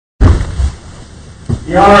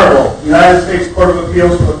The Honorable United States Court of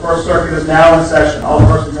Appeals for the First Circuit is now in session. All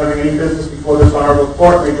persons having any business before this honorable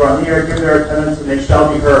court may draw near, give their attendance, and they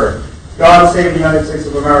shall be heard. God save the United States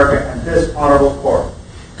of America and this honorable court.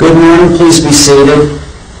 Good morning. Please be seated.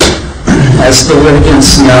 As the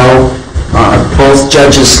litigants know, both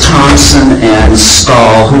Judges Thompson and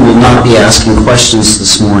Stahl, who will not be asking questions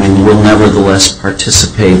this morning, will nevertheless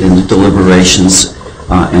participate in the deliberations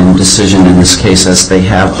and decision in this case as they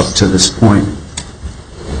have up to this point.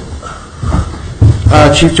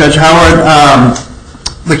 Chief Judge Howard,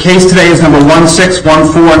 the case today is number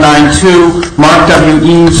 161492, Mark W.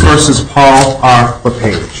 Eves versus Paul R.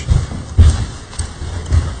 LePage.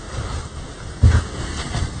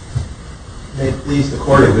 May it please the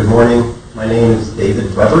court, and good morning. My name is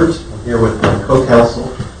David Webert. I'm here with my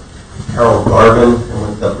co-counsel, Harold Garvin, and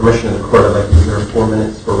with the permission of the court, I'd like to reserve 4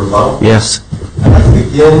 minutes for rebuttal. Yes. I'd like to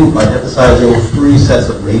begin by emphasizing 3 sets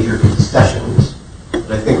of major concessions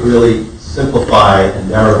that I think really simplify and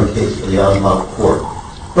narrow the case for the en banc court.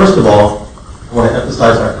 First of all, I want to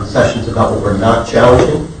emphasize our concessions about what we're not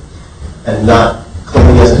challenging and not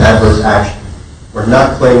claiming as an adverse action. We're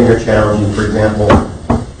not claiming or challenging, for example,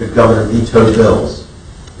 the governor vetoed bills.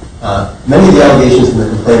 Many of the allegations in the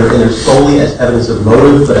complaint are entered solely as evidence of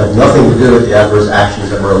motive, but have nothing to do with the adverse actions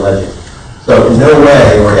that we're alleging. So in no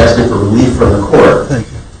way are we asking for relief from the court,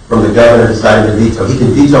 from the governor deciding to veto. He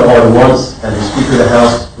can veto all at once, and the Speaker of the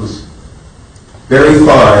House was very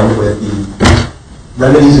fine with the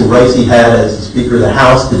remedies and rights he had as the Speaker of the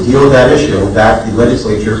House to deal with that issue. In fact, the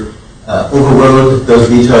legislature overrode those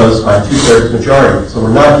vetoes by a 2/3 majority. So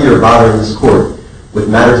we're not here bothering this court with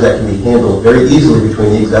matters that can be handled very easily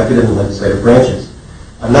between the executive and legislative branches.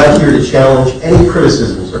 I'm not here to challenge any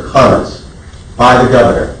criticisms or comments by the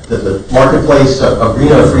governor. The marketplace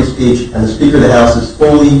arena of free speech and the Speaker of the House is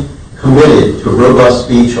fully committed to robust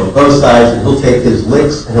speech on both sides, and he'll take his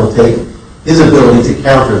licks and he'll take his ability to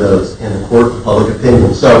counter those in the court of public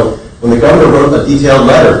opinion. So when the governor wrote a detailed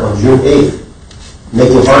letter on June 8th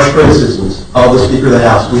making harsh criticisms of the Speaker of the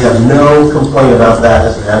House, we have no complaint about that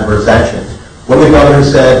as an adverse action. When the governor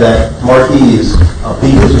said that Mark Eves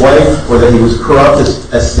beat his wife or that he was corrupt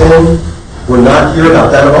as sin, we're not here about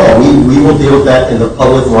that at all. We will deal with that in the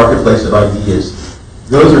public marketplace of ideas.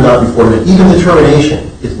 Those are not before me. Even the termination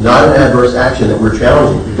is not an adverse action that we're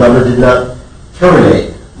challenging. The governor did not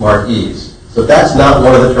terminate Mark Eves. So that's not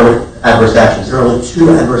one of the adverse actions. There are only 2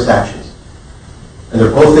 adverse actions. And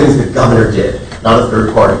they're both things the governor did, not a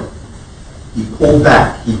third party. He pulled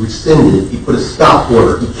back, he rescinded, he put a stop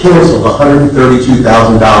order, he canceled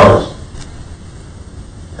 $132,000.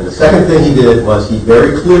 And the second thing he did was he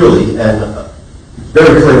very clearly, and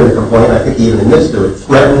very clearly in the complaint, I think he even admits to it,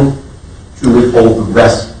 threatened to withhold the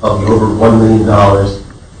rest of the over $1 million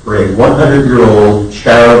for a 100-year-old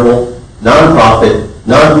charitable, nonprofit,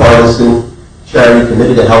 nonpartisan charity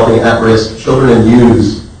committed to helping at-risk children and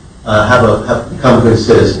youths have become good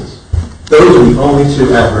citizens. Those are the only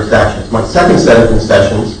 2 adverse actions. My second set of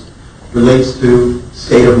concessions relates to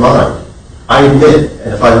state of mind. I admit,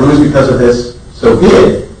 and if I lose because of this, so be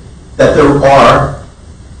it, that there are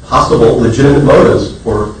possible legitimate motives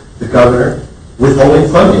for the governor withholding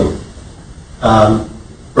funding.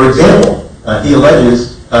 For example, he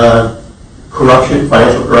alleges corruption,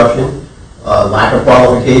 financial corruption, lack of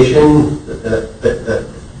qualification, that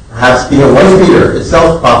perhaps being a wife-beater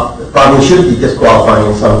itself probably should be disqualifying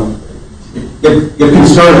in some, if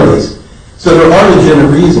concerned at least. So there are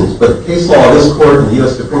legitimate reasons, but the case law of this court and the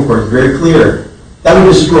U.S. Supreme Court is very clear. That would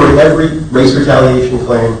destroy every race retaliation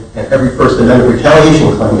claim and every First Amendment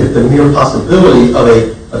retaliation claim if the mere possibility of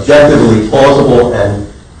a objectively plausible and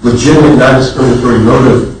legitimate non-discriminatory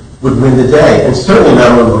motive would win the day, and certainly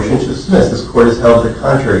not on a motion to dismiss. This court has held the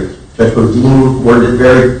contrary. Judge Bodine worded it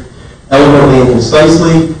very eloquently and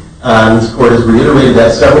concisely. This court has reiterated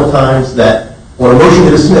that several times, that on a motion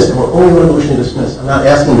to dismiss, and we're only on a motion to dismiss, I'm not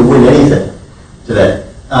asking to win anything today,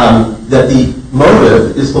 that the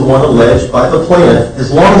motive is the one alleged by the plaintiff,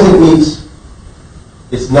 as long as it meets,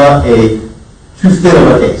 it's not a too thin of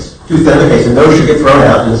a case, and those should get thrown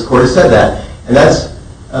out, and this court has said that. And that's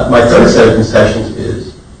my third set of concessions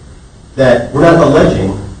is that we're not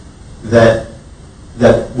alleging that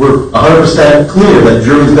we're 100% clear that the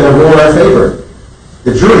jury is going to rule in our favor.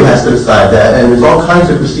 The jury has to decide that, and there's all kinds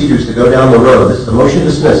of procedures to go down the road. This is a motion to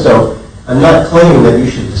dismiss, so I'm not claiming that you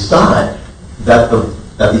should decide that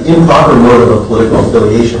the improper motive of political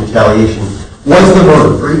affiliation, retaliation, was the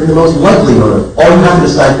motive, or even the most likely motive. All you have to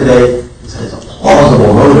decide today is that it's a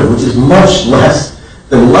plausible motive, which is much less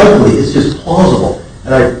than likely. It's just plausible.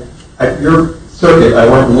 And at your circuit, I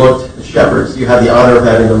went and looked at Shepard's. You have the honor of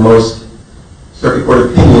having the most circuit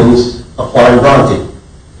court opinions applying Banc.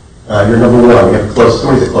 you're number one. You have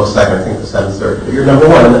somebody's a close second, I think the 7th Circuit. But you're number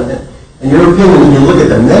one. And your opinion, when you look at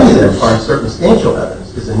them, many of them find circumstantial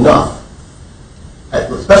evidence is enough,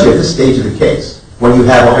 especially at this stage of the case, when you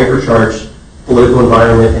have a hypercharged political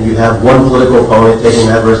environment and you have one political opponent taking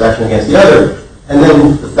adverse action against the other, and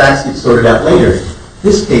then the facts get sorted out later.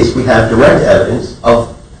 This case, we have direct evidence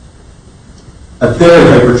of a very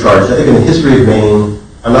hypercharged. I think in the history of Maine,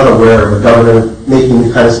 I'm not aware of a governor making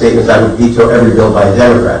the kind of statements I would veto every bill by a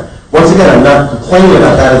Democrat. Once again, I'm not complaining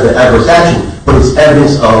about that as an adverse action, but it's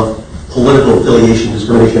evidence of political affiliation,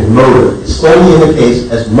 discrimination, motive. It's solely in the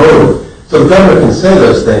case as motive. So the governor can say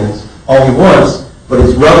those things all he wants, but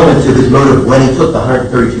it's relevant to his motive when he took the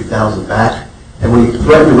 $132,000 back and when he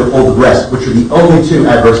threatened to withhold the rest, which are the only two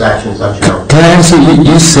adverse actions I've shown. Can I ask you,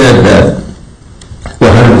 you said that the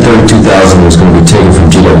 $132,000 was going to be taken from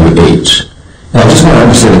GWH. And I just want to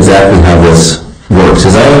understand exactly how this works,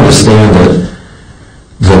 because I understand that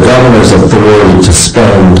the governor's authority to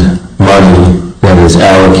spend money that is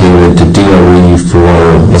allocated to DOE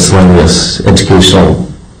for miscellaneous educational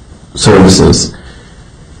services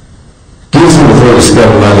gives him authority to spend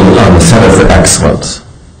money on the Center for Excellence.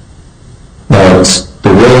 Now,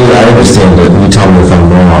 the way I understand it, and you tell me if I'm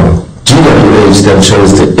wrong, GWH then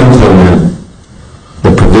chose to implement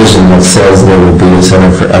the provision that says there will be a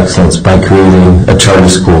Center for Excellence by creating a charter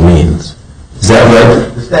school means. Is that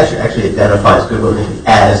right? The statute actually identifies Goodwill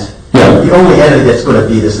as the only entity that's going to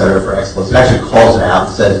be the Center for Excellence. It actually calls it out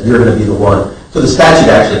and says you're going to be the one. So the statute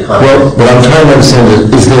actually contemplates. Well, what I'm trying to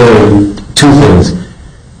understand is there two things.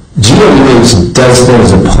 GWH does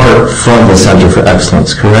things apart from the Center for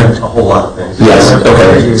Excellence, correct? A whole lot of things. Yes,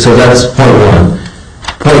 okay. So that's point one.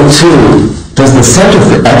 Point two, does the Center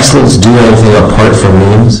for Excellence do anything apart from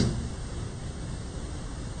means?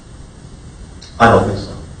 I don't think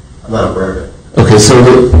so. I'm not aware of it. Okay, so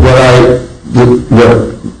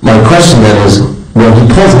my question then is, when he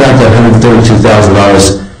pulls back that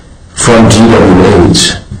 $132,000 from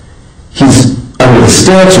GWH, he's under the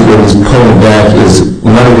statute what he's pulling back is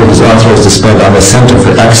money that he's authorized to spend on the Center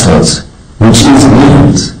for Excellence, which is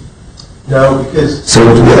means. No, because... So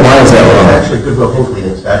why is that wrong? It's actually Goodwill Hinckley in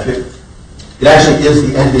the statute. It actually is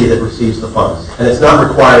the entity that receives the funds, and it's not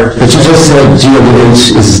required to... But you just said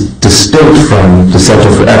GWH is distinct from the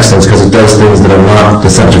Center for Excellence because it does things that are not the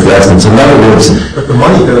Center for Excellence. In other words... But the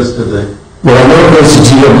money goes to the... Well, I know it goes to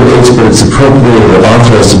GWH, but it's appropriated or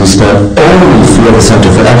authorized to be spent only for the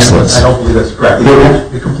Center for Excellence. I don't believe that's correct.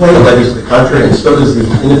 The complaint alleges the contrary, and so does the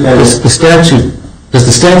independent... Does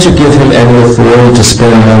the statute give him any authority to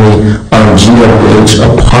spend money on GWH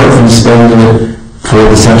apart from spending it for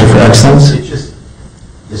the Center for Excellence? It's just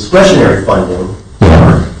discretionary funding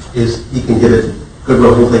is he can give it to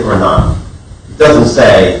Goodwill Hinckley or not. It doesn't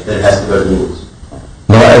say that it has to go to means.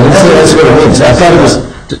 No, I didn't say that's what it means. I thought it was...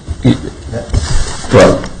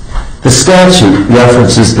 Well, the statute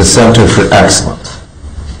references the Center for Excellence.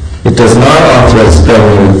 It does not authorize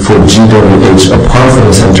spending for GWH apart from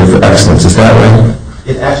the Center for Excellence. Is that right?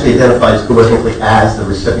 It actually identifies Goodwill Hinckley as the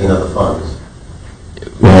recipient of the funds.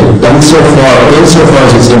 Right. Insofar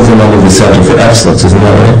as it's implementing the Center for Excellence, isn't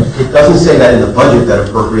that right? It doesn't say that in the budget that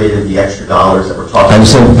appropriated the extra dollars that we're talking about. I'm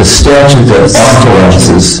saying the statute that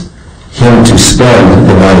authorizes him to spend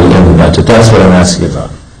the money in the budget. That's what I'm asking about.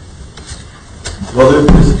 Well,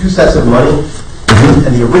 there's two sets of money,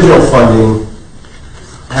 and the original funding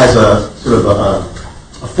has a sort of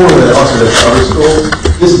a formula that also does other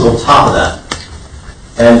schools. This is on top of that.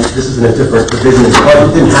 And this is in a different provision. The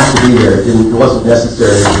budget didn't have to be there. It wasn't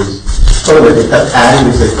necessary. It was something that they kept adding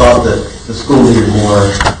because they thought that the school needed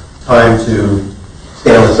more time to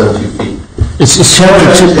stand on its own 2 feet. It's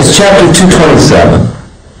chapter 227.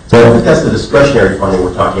 But that's the discretionary funding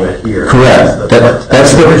we're talking about here. Correct.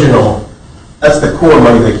 That's the original. That's the core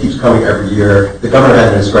money that keeps coming every year. The governor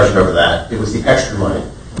had no discretion over that. It was the extra money.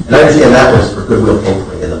 And I understand that was for Goodwill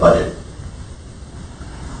Hinckley in the budget.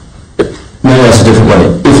 Maybe that's a different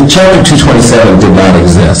way. If Chapter 227 did not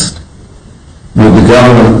exist, would the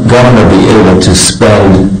governor be able to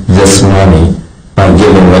spend this money by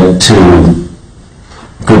giving it to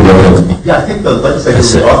Goodwill Hinckley? Yeah, I think the legislature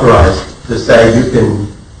would be authorized to say you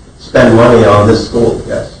can spend money on this school,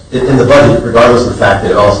 yes, in the budget, regardless of the fact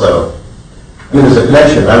that it also, I mean, there's a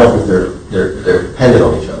connection. I don't think they're dependent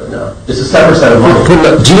on each other, no. It's a separate set of money.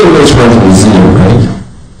 GWH runs a museum, right?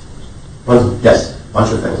 Yes, a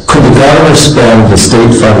bunch of things. Could the governor spend the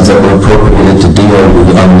state funds that were appropriated to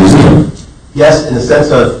DOE on the museum? Yes, in the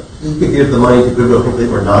sense of he could give the money to Goodwill Hinckley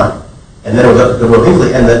or not, and then it was up to Goodwill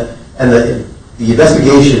Hinckley. And the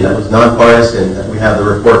investigation that was nonpartisan, that we have the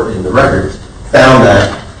report in the record, found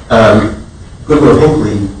that Goodwill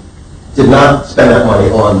Hinckley did not spend that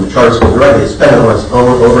money on the charter school directly. It spent it on its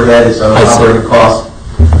own overhead, its own operating costs,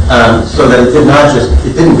 so that it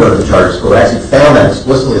didn't go to the charter school. It actually found that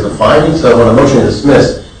explicitly as a finding. So when a motion is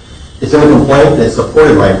dismissed, it's in the complaint and it's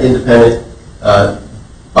supported by an independent,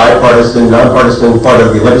 bipartisan, nonpartisan part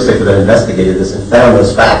of the legislature that investigated this and found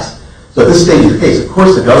those facts. So at this stage of the case, of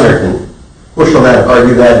course the governor can push on that and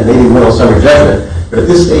argue that and maybe win on summary judgment, but at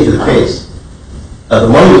this stage of the case, the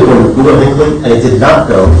money was going to Google Hinckley, and it did not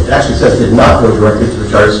go. It actually says it did not go directly to the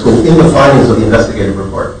charter school in the findings of the investigative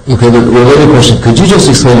report. Okay, the related question, could you just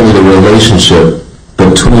explain to me the relationship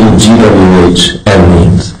between GWH and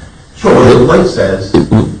means? Sure, what the complaint says...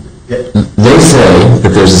 They say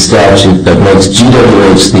that there's a statute that makes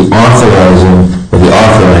GWH the authorizing or the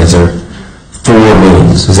authorizer for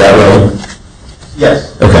means. Is that right?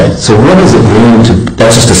 Yes. Okay, so what does it mean to...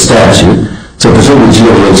 That's just a statute. So presumably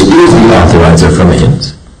GWH is the authorizer for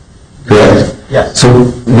means, correct? Yes. So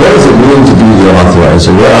what does it mean to be the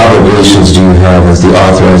authorizer? What obligations do you have as the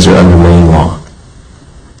authorizer under Maine law?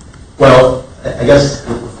 Well, I guess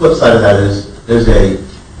the flip side of that is there's a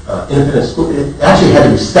independent school. It actually had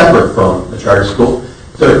to be separate from the charter school.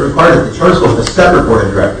 So it required that the charter school has a separate board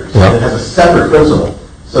of directors. Yep. It has a separate principal.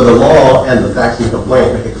 So the law and the facts in the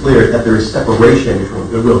complaint make it clear that there is separation between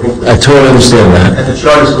Goodwill Hinckley. I totally understand that. And the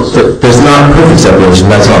charter school. So there's not perfect separation,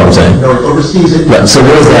 that's all I'm saying. No, it oversees it. But, so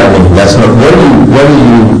what does that mean? That's not,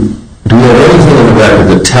 do we have anything in the record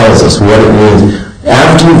that tells us what it means?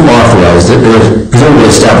 After you've authorized it, they presumably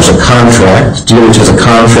establish a contract, GWH has a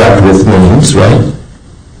contract with means, right?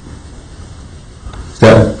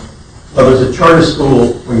 Well, there's a charter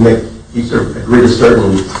school, you sort of agree to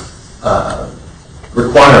certain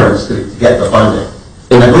requirements to get the funding.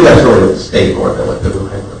 And I believe that's really what the state more than what Goodwill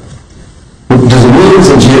Hinckley. Does the means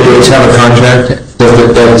and GWH have a contract?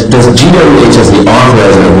 Does GWH as the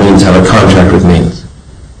authorizer of means have a contract with means?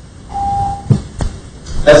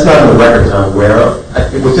 That's not in the records I'm aware of.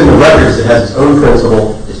 What's in the records, it has its own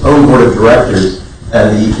principal, its own board of directors,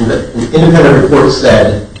 and the independent report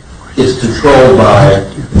said it's controlled by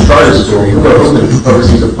the charter school, who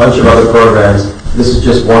oversees a bunch of other programs. This is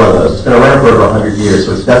just one of those. It's been around for over 100 years,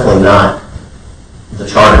 so it's definitely not the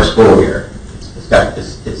charter school here.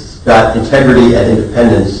 It's got integrity and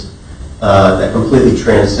independence that completely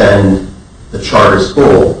transcend the charter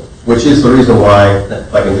school, which is the reason why,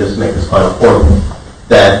 if I can just make this final point,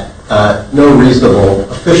 that no reasonable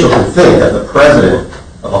official can think that the president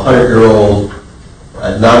of a 100-year-old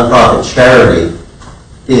nonprofit charity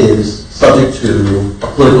is subject to a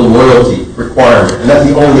political loyalty requirement. And that's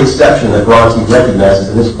the only exception that Bronte recognizes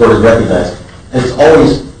and this court has recognized. And it's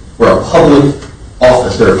always for a public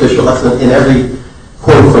office or official. That's in every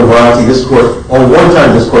quote from Bronte. This court, only one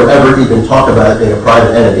time this court ever even talked about it being a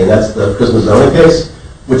private entity, and that's the Prisma zoning case,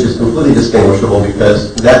 which is completely distinguishable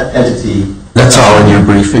because that entity... That's all in your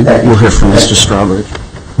briefing. We'll hear from Mr. Strawbridge.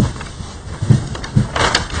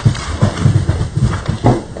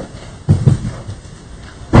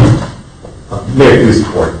 May I please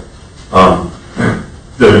support?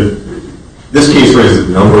 This case raises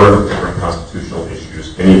a number of different constitutional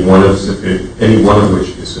issues, any one of which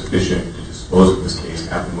is sufficient to dispose of this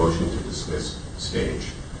case at the motion to dismiss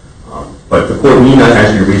stage. But the court need not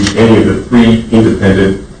actually reach any of the three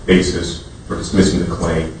independent bases for dismissing the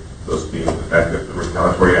claim, those being the fact that the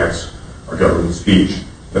retaliatory acts are government speech,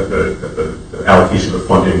 that the allocation of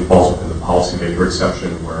funding falls within the policymaker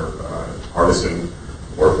exception where partisan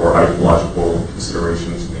or ideological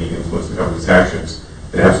considerations may influence the government's actions,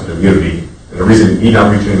 and absolute immunity. And the reason we need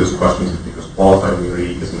not reach into those questions is because qualified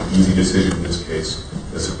immunity is an easy decision in this case.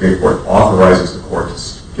 The Supreme Court authorizes the court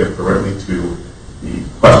to get directly to the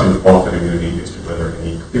question of qualified immunity as to whether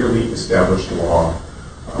any clearly established law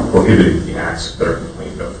prohibited the acts that are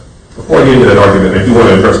complained of. Before I get into that argument, I do want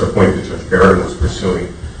to address the point that Judge Barron was pursuing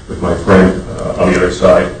with my friend on the other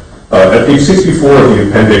side. At page 64 of the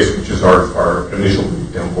appendix, which is our initial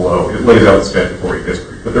brief down below, it lays out the statutory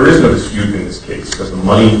history. But there is no dispute in this case because the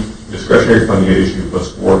money, discretionary funding issue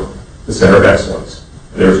was for the Center of Excellence.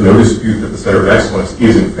 And there is no dispute that the Center of Excellence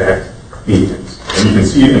is in fact means. And you can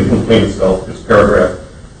see it in the complaint itself. It's paragraph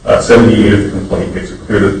 78 of the complaint makes it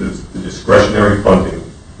clear that the discretionary funding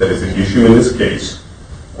that is at issue in this case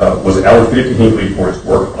was allocated to Hinckley for its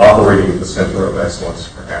work operating the Center of Excellence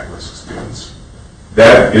for at-risk students.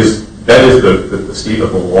 That is the state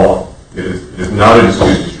of the law. It is not a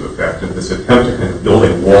disputed issue of fact. And this attempt to kind of build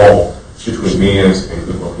a wall between Mans and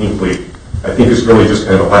Goodwill Hinckley, I think is really just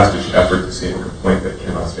kind of a last-ditch effort to save a complaint that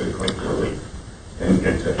cannot state a claim for relief. And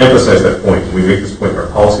to emphasize that point, and we make this point in our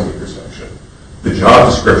policymaker section, the job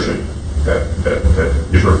description that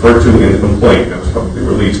is referred to in the complaint that was publicly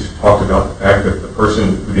released talked about the fact that the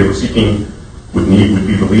person who they were seeking would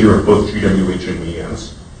be the leader of both GWH and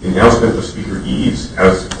MEANS. The announcement of Speaker Eves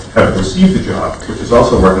as having received the job, which is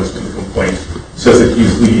also referenced in the complaint, says that he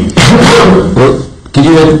is leading. Well, could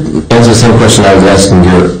you answer the same question I was asking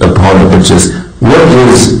your opponent, which is, what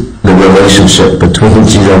is the relationship between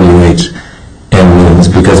GWH and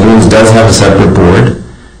MEANS? Because MEANS does have a separate board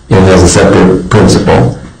and has a separate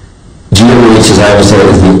principal. GWH, as I understand,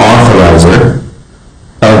 is the authorizer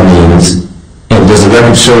of MEANS. And does the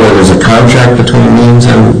record show that there's a contract between MEANS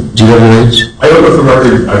and GWH? I don't know if the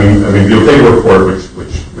record, I mean, the O'Kane report,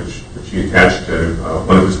 which he attached to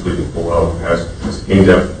one of his pleadings below, has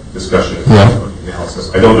in-depth discussion of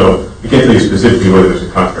analysis. I don't know. I can't tell you specifically whether there's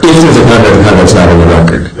a contract. If there's a contract, the contract's not in the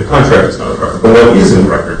record. The contract is not in the record. But what is in the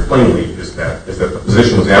record, plainly, is that the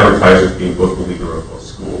position was advertised as being both the leader of both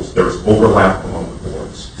schools. There was overlap among the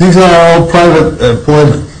boards. These are all private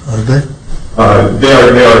employment, aren't they? They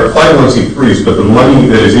are 501c3s, but the money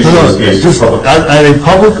that is issued in this case is public. Are they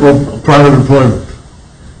public or private employment?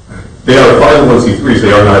 They are 501c3s.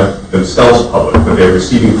 They are not themselves public, but they are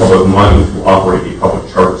receiving public money to operate a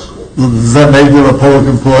public charter school. Does that make them a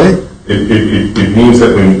public employee? It means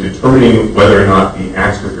that when determining whether or not the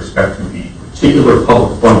acts with respect to the particular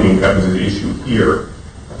public funding that was at issue here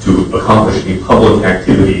to accomplish a public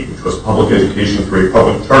activity, which was public education through a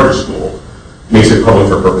public charter school, makes it public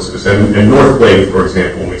for purposes. And Northway, for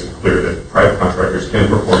example, makes it clear that private contractors can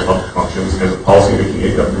perform public functions, and the policy-making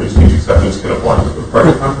and government speech exceptions can apply to the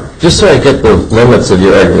private contractor. Just so I get the limits of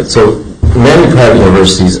your argument, so many private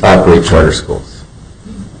universities operate charter schools.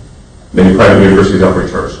 Many private universities operate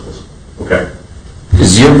charter schools. Okay.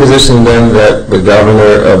 Is your position then that the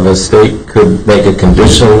governor of a state could make a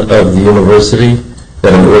condition of the university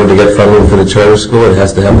that in order to get funding for the charter school, it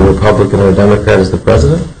has to have a Republican or a Democrat as the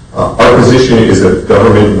president? Our position is that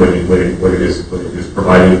government, when it is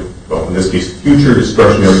providing, well, in this case, future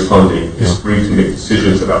discretionary funding, is free to make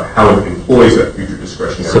decisions about how it employs that future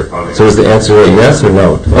discretionary funding. So is the answer a yes or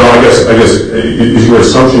no? Well, I guess your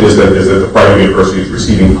assumption is that the private university is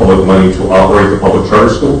receiving public money to operate the public charter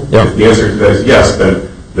school? Yeah. If the answer to that is yes, then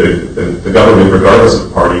the government, regardless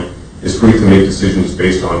of party, is free to make decisions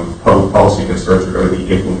based on public policy concerns regarding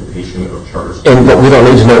the implementation of charter schools. And we don't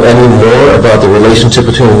need to know any more about the relationship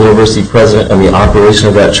between the university president and the operation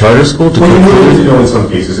of that charter school? Well, you need to know in some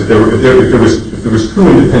cases. If there was true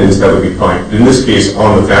independence, that would be fine. In this case,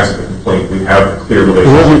 on the facts of the complaint, we have a clear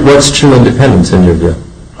relationship. What's true independence in your view?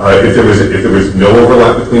 If there was no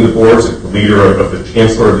overlap between the boards, if the leader of the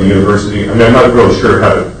chancellor of the university, I mean, I'm not really sure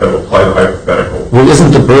how to apply the hypothetical. Well, isn't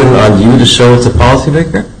the burden on you to show it's a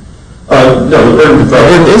policymaker? No, the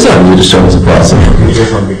burden is on you to show it's a policymaker.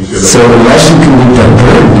 So unless you can meet that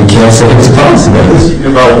burden, you can't say it's a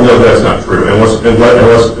policymaker. Well, no, that's not true.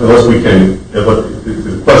 Unless we can,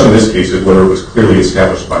 the question in this case is whether it was clearly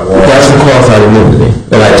established by law. That's the qualified immunity,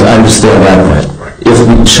 and I understand that point. If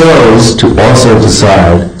we chose to also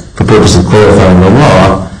decide, for purpose of clarifying the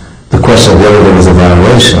law, the question of whether there was a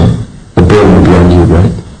violation, the burden would be on you,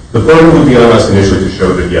 right? The burden would be on us initially to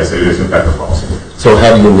show that, yes, it is in fact a policymaker. So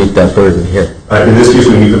how do you meet that burden here? In this case,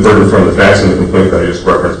 we meet the burden from the facts in the complaint that I just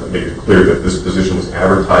referenced that make it clear that this position was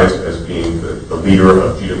advertised as being the leader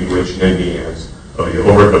of GWH and MEANS, of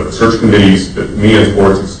the search committees, the MEANS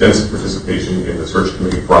board's extensive participation in the search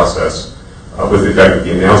committee process, with the fact that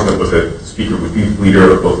the announcement was that the speaker would be the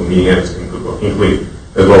leader of both MEANS and Hinckley,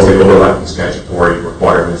 as well as the overlapping statutory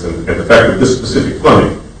requirements, and the fact that this specific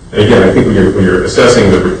funding, and again, I think when you're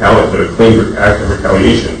assessing the claim for act of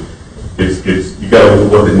retaliation, you got to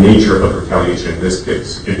look at the nature of retaliation in this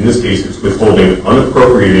case. In this case, it's withholding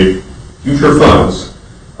unappropriated future funds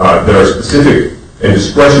that are specific and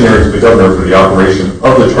discretionary to the governor for the operation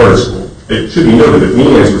of the charter school. It should be noted that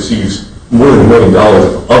MEANS receives more than $1 million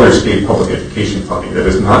of other state public education funding that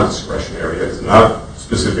is not discretionary, that is not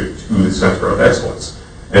specific to the Center of Excellence.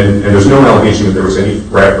 And there's no allegation that there was any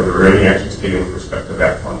threat or there were any actions taken with respect to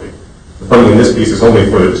that funding. The funding in this case is only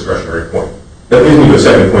for the discretionary point. That leads me to the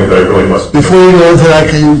second point that I really must... Before you go into that,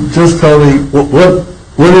 can you just tell me what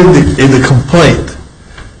in the complaint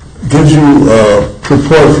gives you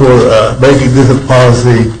support for making this a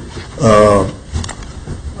policy, a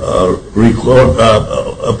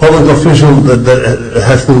public official that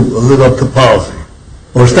has to live up to policy,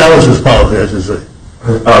 or establishes policy, I should say?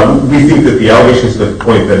 We think that the allegations to the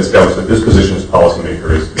point that established that this position is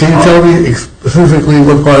policymaker is... Can you tell me specifically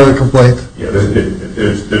what part of the complaint? Yeah,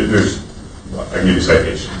 there's I can give you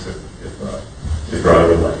citations if you're on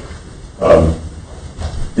a like.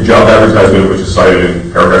 The job advertisement, which is cited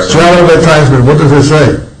in paragraph 7. Job advertisement, what does it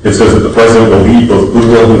say? It says that the president will lead both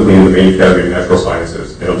goodwill and in the main academy of natural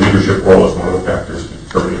sciences, and a leadership role is one of the factors to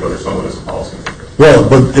determine whether someone is a policymaker. Well,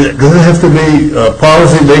 but does it have to be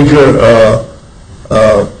policy maker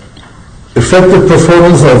effective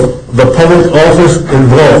performance of the public office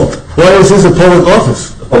involved? Why is this a public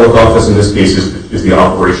office? The public office in this case is the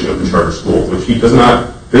operation of the charter school, which he does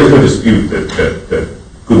not, there is no dispute that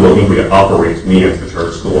Goodwill Hinckley operates me as the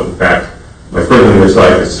charter school. In fact, my friend on the other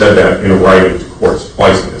side has said that in writing to courts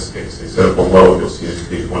twice in this case. They said it below, you'll see it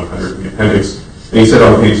page 100 in the appendix. And he said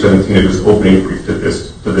on page 17 of his opening brief to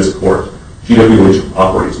this court, GWH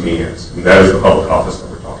operates me as, and that is the public office that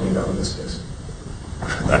we're talking about in this case.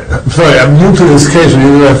 I'm sorry, I'm new to this case, and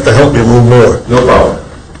you're going to have to help me a little more. No problem.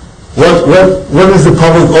 What is the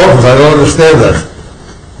public office? I don't understand that.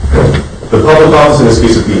 The public office in this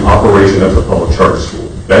case is the operation of the public charter school.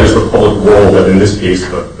 That is the public role that in this case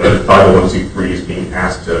the 501c3 is being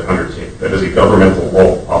asked to undertake. That is a governmental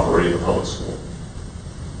role operating the public school.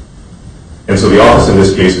 And so the office in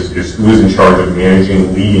this case is who is in charge of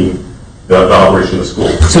managing, leading the operation of the school.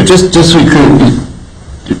 So just so we could,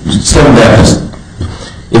 stepping back,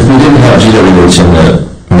 if we didn't have GWH in the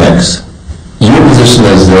mix, your position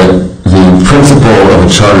is that the principal of a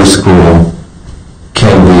charter school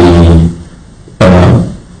can be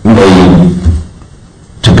made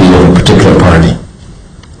to be of a particular party.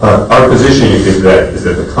 Our position is that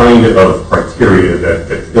the kind of criteria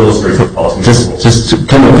that illustrates the policy.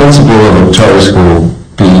 Can the principal of a charter school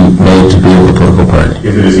be made to be of a political party?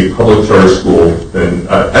 If it is a public charter school, then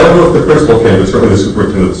I don't know if the principal can, but certainly the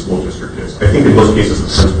superintendent of the school district is. I think in most cases the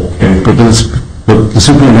principal can. But the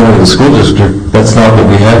superintendent of the school district, that's not what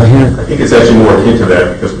we have here? I think it's actually more akin to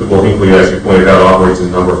that because Goodwill Hinckley, as you pointed out, operates a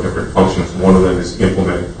number of different functions. One of them is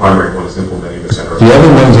implementing, the primary one is implementing the center. The other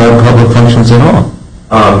ones aren't public functions at all.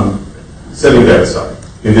 Setting that aside,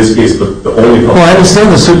 in this case, the only public... Well, I understand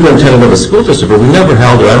the superintendent of a school district, but we never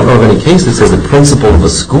held, or I don't know of any case that says the principal of a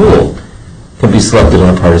school can be selected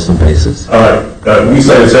on a partisan basis. We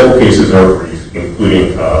cited several cases in our brief,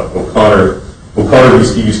 including O'Connor. O'Connor v.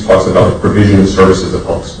 Stevens talks about the provision of services of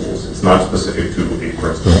public schools. It's not specific to a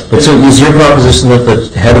principal. But so is your proposition that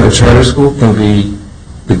the head of a charter school can be,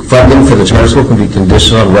 the funding for the charter school can be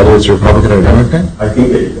conditional on whether it's Republican or Democrat? I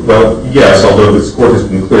think, well, yes, although this court has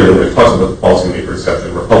been clear that when it talks about the policymaker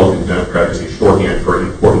exception, Republican Democrat is a shorthand for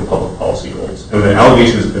important public policy goals. And the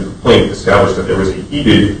allegations in the complaint established that there was a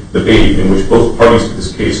heated debate in which both parties to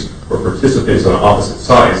this case were participants on opposite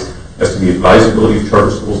sides as to the advisability of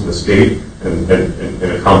charter schools in the state and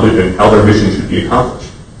how their mission should be accomplished.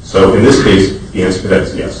 So in this case, the answer to that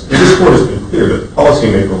is yes. And this court has been clear that the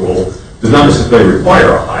policymaker role does not necessarily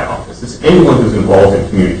require a high office. It's anyone who's involved in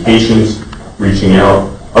communications, reaching out,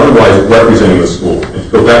 otherwise representing the school. And to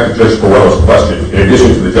go back to Judge Torruella's question, in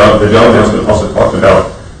addition to the job announcement also talked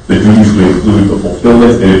about the duties would include the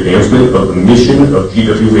fulfillment and advancement of the mission of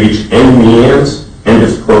GWH and MEANS and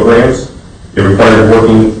its programs. It required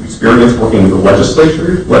experience working with the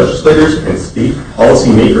legislators and state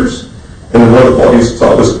policymakers. And then one of the qualities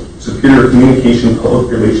sought was superior communication,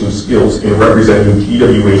 public relations skills in representing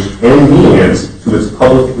GWH and MEANS to its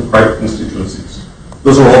public and private constituencies.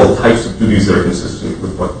 Those are all the types of duties that are consistent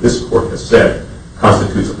with what this court has said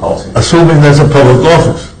constitutes a policy. Assuming there's a public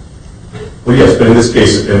office. Well, yes, but in this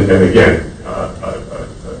case, and again,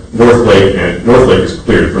 Northlake is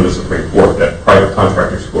clear from the Supreme Court that private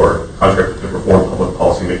contractors who are contracted to perform public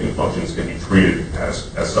policymaking functions can be treated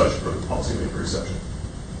as such for the policymaker exception.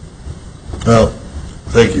 Well,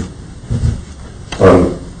 thank you.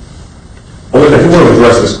 I do want to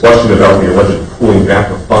address this question about the alleged pulling back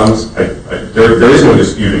of funds. There is no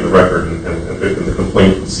dispute in the record, and the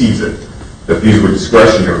complaint concedes it, that these were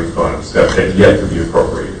discretionary funds that had yet to be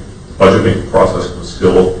appropriated. The budget-making process was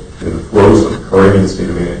still in the throes of occurring in the state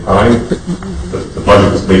of Maine at the time. The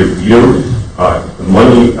budget was later reviewed. The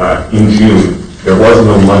money in June, there was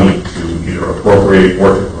no money to either appropriate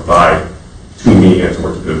or to provide to me and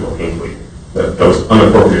or to Goodwill Hinckley. That was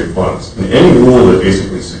unappropriated funds. And any rule that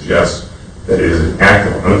basically suggests that it is an act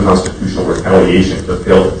of unconstitutional retaliation to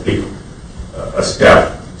fail to take a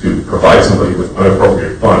step to provide somebody with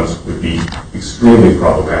unappropriated funds would be extremely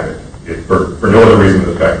problematic. For no other reason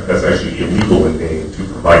than the fact that that's actually illegal in Maine to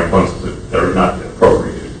provide funds that are not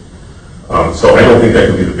appropriated. So I don't think that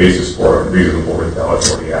could be the basis for a reasonable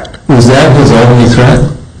retaliatory act. Was that his only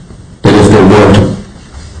threat? That if they weren't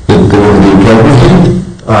be appropriated?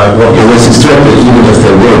 It was his threat that even if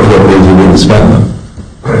they were appropriated, he wouldn't spend them.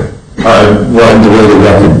 Well, the way the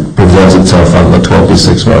record presents itself on the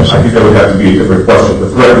 12-6 motion. I think that would have to be a different question.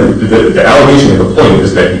 The allegation in the complaint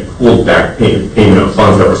is that he pulled back payment of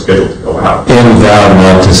funds that were scheduled to go out. And vowed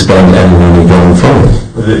not to spend any money going forward.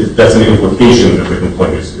 That's an implication that the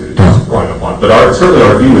complaint is drawing upon. But certainly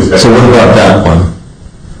our view is that... So what about that one?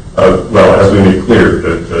 Well, as we made clear,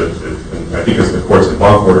 and I think as the courts in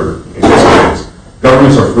Banc order indicates,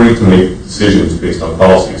 governments are free to make decisions based on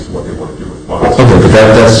policy as to what they want to do with funds. Okay, but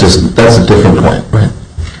that's a different point, right?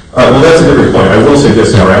 Well, that's a different point. I will say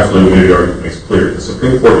this, and our absolute immunity argument makes clear. The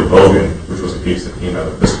Supreme Court in Logan, which was a case that came out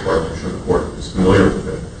of this court, I'm sure the court is familiar with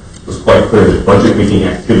it, was quite clear that budget-making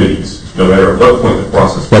activities, no matter at what point in the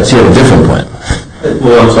process... That's yet a different point.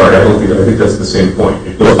 Well, I'm sorry, I think that's the same point.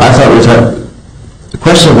 Well, I thought we were talking... The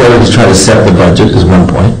question of whether he's trying to set the budget is one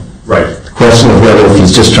point. Right. The question of whether if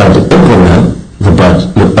he's just trying to implement the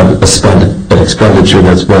budget, an expenditure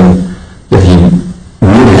that's one that he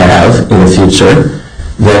would have in the future,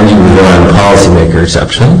 then you would go on a policymaker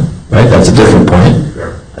exception, right? That's a different point.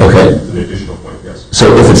 Fair. Okay. It's an additional point, yes.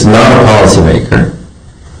 So if it's not a policymaker,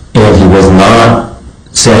 and he was not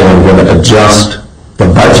saying I'm going to adjust the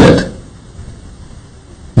budget,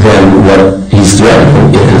 then what he's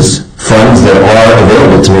threatening is funds that are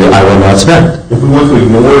available to me I will not spend. If we want to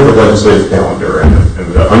ignore the legislative calendar and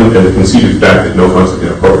the conceded fact that no funds have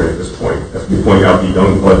been appropriated at this point, as we point out, the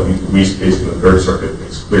Youngblood v. Louise case in the Third Circuit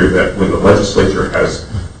makes clear that when the legislature has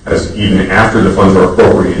even after the funds are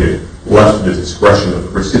appropriated, left to the discretion of the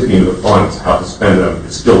recipient of the funds how to spend them,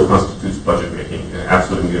 it still constitutes budget making, and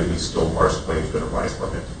absolute immunity still bars claims that arise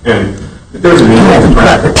from it. And if there's a meaning of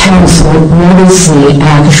Counsel, what is the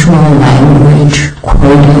actual language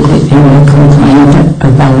quoted in the complaint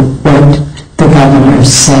about what the governor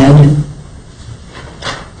said?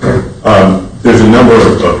 There's a number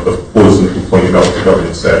of quotes in the complaint about what the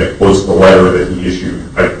governor said. It quotes the letter that he issued.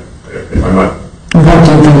 What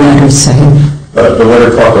did the letter say? The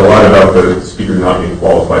letter talked a lot about the speaker not being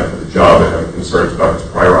qualified for the job and having concerns about his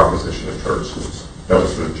prior opposition to charter schools. That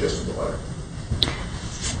was the gist of the letter.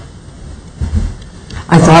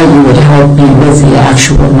 I thought you would help me with the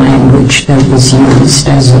actual language that was used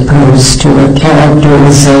as opposed to a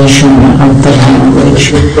characterization of the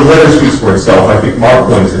language. The letter speaks for itself. I think my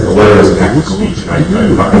point is that the letter is an act of speech, and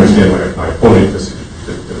I understand my opponent to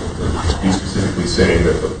be specifically saying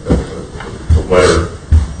that the letter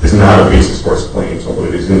is not a basis for his claims, although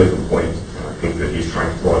it is in the complaint, and I think that he's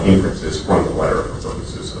trying to draw inferences from the letter for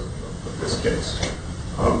purposes of this case.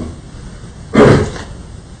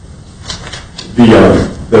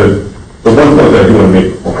 The one point that I do want to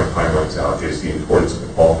make before my time runs out is the importance of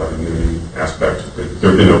the qualified immunity aspect. There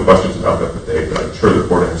have been no questions about that today, but I'm sure the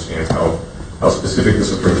court understands how specific the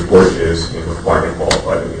Supreme Court is in requiring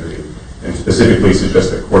qualified immunity, and specifically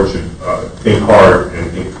suggests that courts should think hard and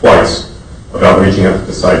think twice about reaching out to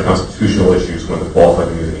decide constitutional issues when the qualified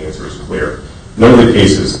immunity answer is clear. None of the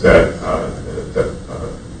cases that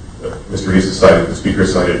Mr. Reese cited, the speaker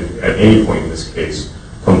cited at any point in this case,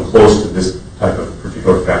 come close to this type of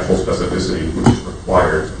particular factual specificity which is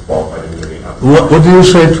required for qualified immunity. What do you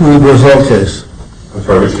say to the Brazil case? I'm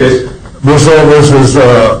sorry, which case? Brazil versus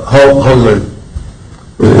Hogan.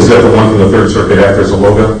 Is that the one from the Third Circuit after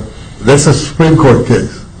Zaloga? That's a Supreme Court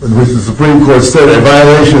case, in which the Supreme Court said a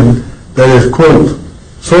violation that is, quote,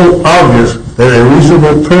 so obvious that a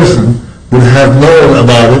reasonable person would have known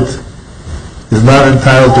about it is not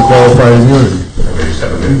entitled to qualified immunity. I just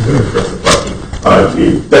have a minute to address the question.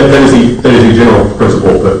 That is the general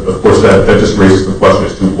principle, but of course that just raises the question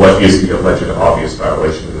as to what is the alleged obvious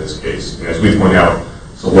violation in this case. And as we point out,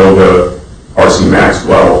 Zaloga, R.C.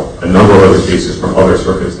 Maxwell, a number of other cases from other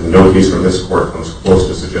circuits, and no case from this court comes close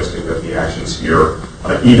to suggesting that the actions here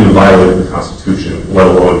even violated the Constitution, let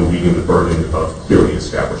alone meeting the burden of clearly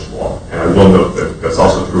established law. And I will note that that's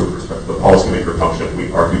also true with respect to the policymaker function.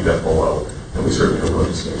 We argued that below, and we certainly are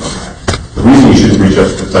willing to stand on that. The reason you shouldn't reach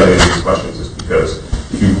us to decide any of these questions is because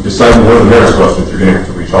if you decide one of the merits questions, you're going to have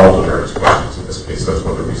to reach all the merits questions in this case. That's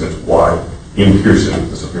one of the reasons why in Pearson,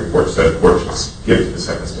 the Supreme Court said the court should skip the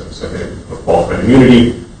second step of qualified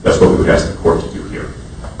immunity. That's what we would ask the court to do here.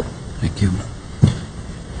 Thank you.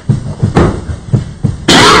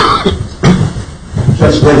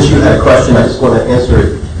 Judge Lynch, you had a question. I just want to answer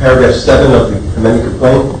it. Paragraph 7 of the amended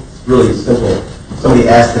complaint. It's really simple. Somebody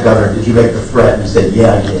asked the governor, did you make the threat? And he said,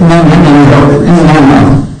 yeah, I did. No.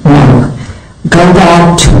 Go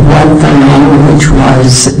back to what the language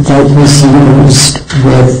was that was used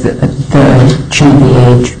with the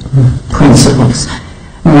GBH principles,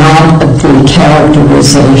 not the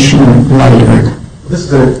characterization later.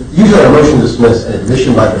 This is usually a motion to dismiss, and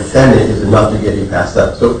admission by the defendant is enough to get you passed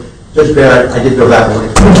up. So, Judge Barron, I did go back and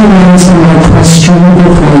look. Could you answer my question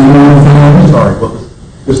before you move on? Sorry,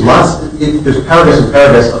 there's paragraphs and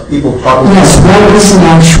paragraphs of people talking. Yes, what was the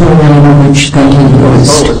actual language that he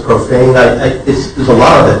used? It was profane. There's a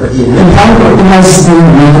lot of it, but he admitted. What was the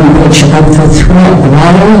language of the threat?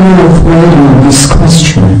 Why are you avoiding this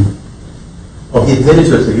question? Well, he admitted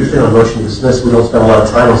to it, so usually on a motion to dismiss, we don't spend a lot of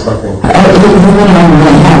time on something. We have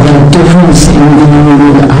a difference in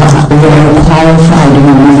where qualified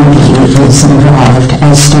immunity is involved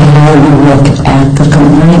as to how you look at the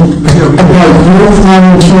complaint. But you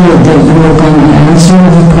volunteered that you were going to answer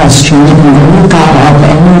the question, and then you got up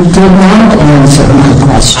and you did not answer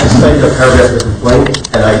my question. I cited a paragraph of the complaint,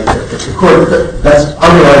 and the court, that's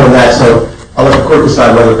underlined on that, so I'll let the court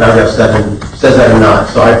decide whether paragraph 7 says that or not.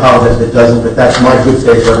 So I apologize if it doesn't, but that's my good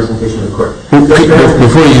faith representation of the court.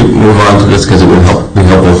 Before you move on to this, because it would be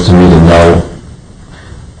helpful to me to know,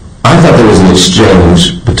 I thought there was an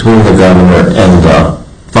exchange between the governor and the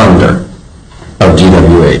funder of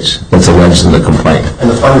GWH that's alleged in the complaint.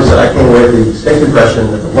 And the funder said, I came away with the distinct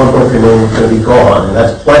impression that the $1.3 million was going to be gone, and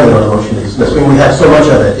that's plenty on a motion to dismiss. I mean, we had so much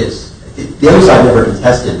of it, the other side never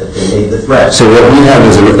contested that they made the threat. So what we have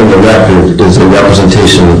in the record is a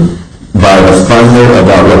representation by the funder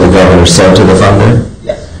about what the governor said to the funder?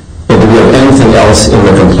 Yes. But do we have anything else in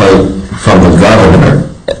the complaint from the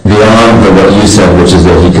governor beyond what you said, which is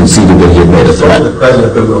that he conceded that he had made a threat? The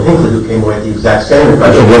president of Goodwill Hinckley, who came away with the exact same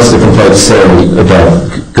impression. What's the complaint say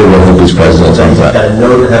about Goodwill Hinckley's president on that? He had a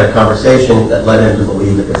note that had a conversation that led him to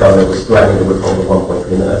believe that the governor was threatening to withhold the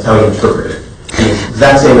 $1.3 million. That's how he interpreted it. The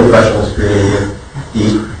exact same impression was created with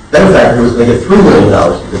the benefactor who was going to get $3 million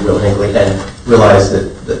to Goodwill Hinckley and realized that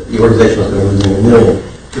the organization was going to be losing $1 million.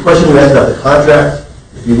 The question you asked about the contract,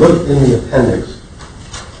 if you look in the appendix,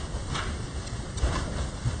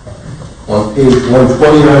 on page 120,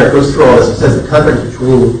 it goes through all this. It says the contract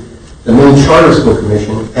between the Maine Charter School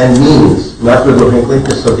Commission and means, not Goodwill Hinckley.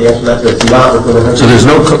 So the answer to that is it's not with Goodwill Hinckley. So there's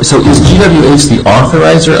no. So is GWH the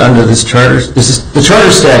authorizer under this charter? The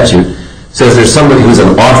charter statute says there's somebody who's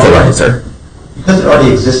an authorizer. Because it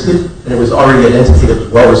already existed and it was already an entity that was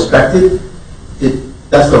well respected.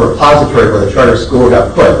 That's the repository where the charter school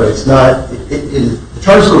got put, but it's not. The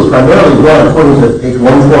charter school is primarily run according to page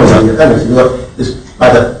 120 on the appendix. If you look, is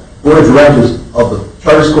by the board of directors of the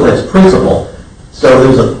charter school and its principal. So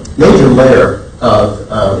there's a major layer of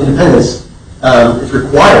independence. It's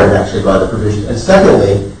required actually by the provision. And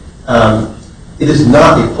secondly, it is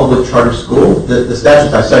not a public charter school. The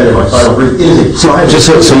statute I cited in my final brief is a private.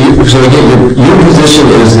 So again, your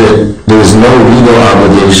position is that there is no legal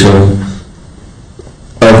obligation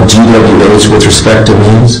of GWH with respect to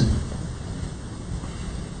means?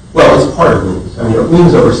 Well, it's part of means. I mean,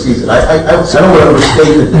 means oversees it. I don't want to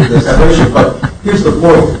overstate the separation, but here's the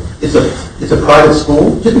point. It's a private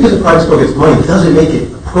school. Just because a private school gets money doesn't make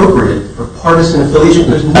it appropriate for partisan affiliation.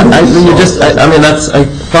 There's no that's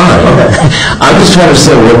fine. Okay. I'm just trying to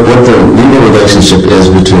say what the legal relationship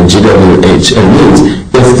is between GWH and means.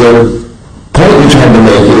 If the point you're trying to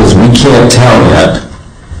make is we can't tell yet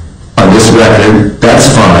on this record, that's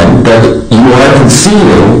fine, but you are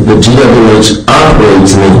conceding that GWH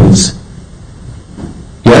operates means.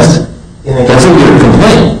 Yes? That's in your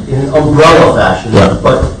complaint. In an umbrella fashion, yeah.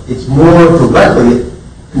 But it's more directly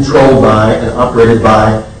controlled by and operated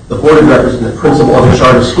by the board of directors and the principal of the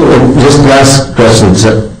charter school. And just last question,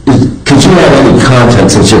 could you add any content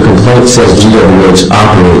since your complaint says GWH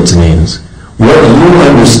operates means? What do you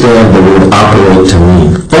understand the word operate to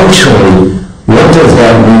mean? Functionally, what does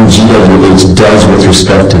that mean GWH does with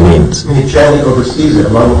respect to means? I mean, it generally oversees it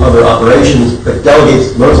among other operations, but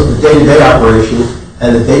delegates most of the day-to-day operation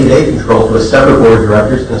and the day-to-day control to a separate board of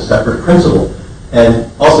directors and a separate principal. And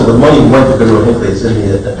also the money went to Goodwill Hinckley. It's in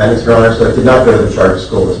the appendix, Your Honor, so it did not go to the charter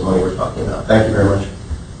school, this money we're talking about. Thank you very much.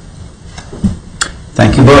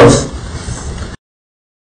 Thank you both.